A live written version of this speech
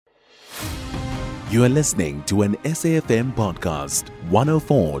You are listening to an SAFM podcast,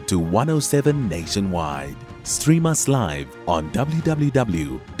 104 to 107 nationwide. Stream us live on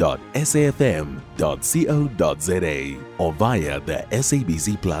www.safm.co.za or via the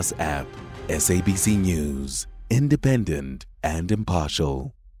SABC Plus app. SABC News, independent and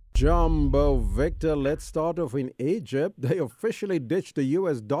impartial. Jumbo Victor, let's start off in Egypt. They officially ditched the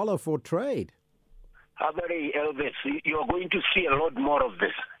US dollar for trade. Habari, Elvis, you're going to see a lot more of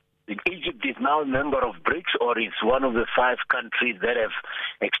this. Egypt is now a member of BRICS, or is one of the 5 countries that have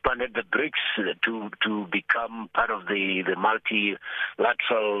expanded the BRICS to become part of the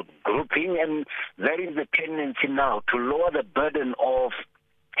multilateral grouping. And there is the tendency now to lower the burden of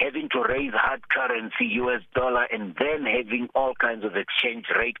having to raise hard currency, US dollar, and then having all kinds of exchange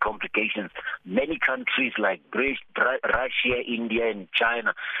rate complications. Many countries like Russia, India, and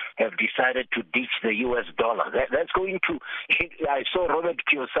China have decided to ditch the US dollar. That's going to... I saw Robert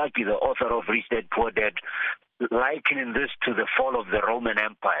Kiyosaki, the author of Rich Dad Poor Dad, likening this to the fall of the Roman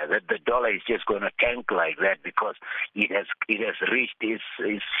Empire, that the dollar is just going to tank like that because it has reached its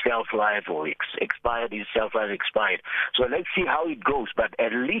shelf life, or expired. Its shelf life expired. So let's see how it goes. But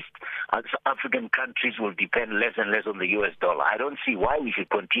at least African countries will depend less and less on the US dollar. I don't see why we should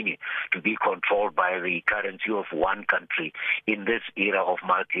continue to be controlled by the currency of one country in this era of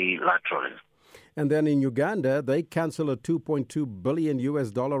multilateralism. And then in Uganda, they cancel a $2.2 billion US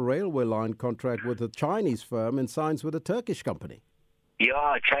dollar railway line contract with a Chinese firm and signs with a Turkish company.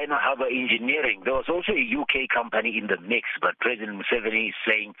 Yeah, China Harbour Engineering. There was also a UK company in the mix, but President Museveni is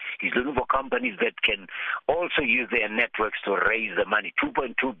saying he's looking for companies that can also use their networks to raise the money.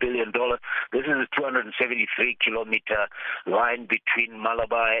 $2.2 billion. This is a 273-kilometer line between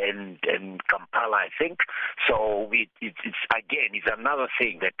Malabar and Kampala, I think. So it's another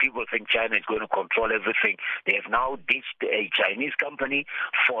thing that people think China is going to control everything. They have now ditched a Chinese company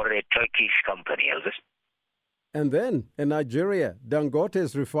for a Turkish company, Elvis. And then, in Nigeria,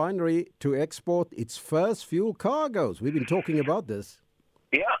 Dangote's refinery to export its first fuel cargoes. We've been talking about this.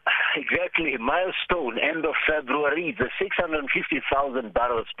 Yeah, exactly. Milestone, end of February, the 650,000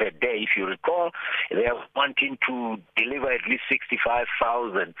 barrels per day. If you recall, they are wanting to deliver at least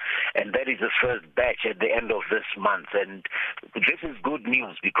 65,000, and that is the first batch at the end of this month. And this is good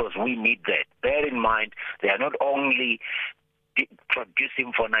news because we need that. Bear in mind, they are not only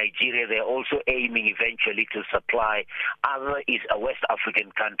producing for Nigeria, they're also aiming eventually to supply other West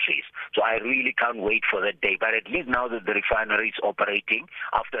African countries. So I really can't wait for that day. But at least now that the refinery is operating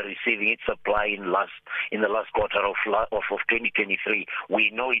after receiving its supply in the last quarter of 2023, we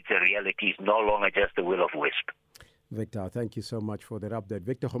know it's a reality. It's no longer just a will of wisp. Victor, thank you so much for that update.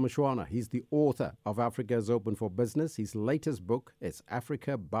 Victor Kgomoesoana, he's the author of Africa is Open for Business. His latest book is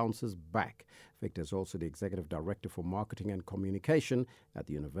Africa Bounces Back. Victor is also the Executive Director for Marketing and Communication at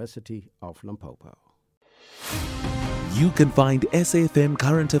the University of Limpopo. You can find SAFM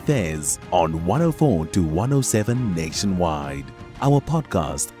Current Affairs on 104 to 107 nationwide. Our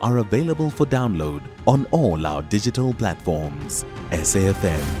podcasts are available for download on all our digital platforms.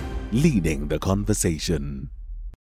 SAFM, leading the conversation.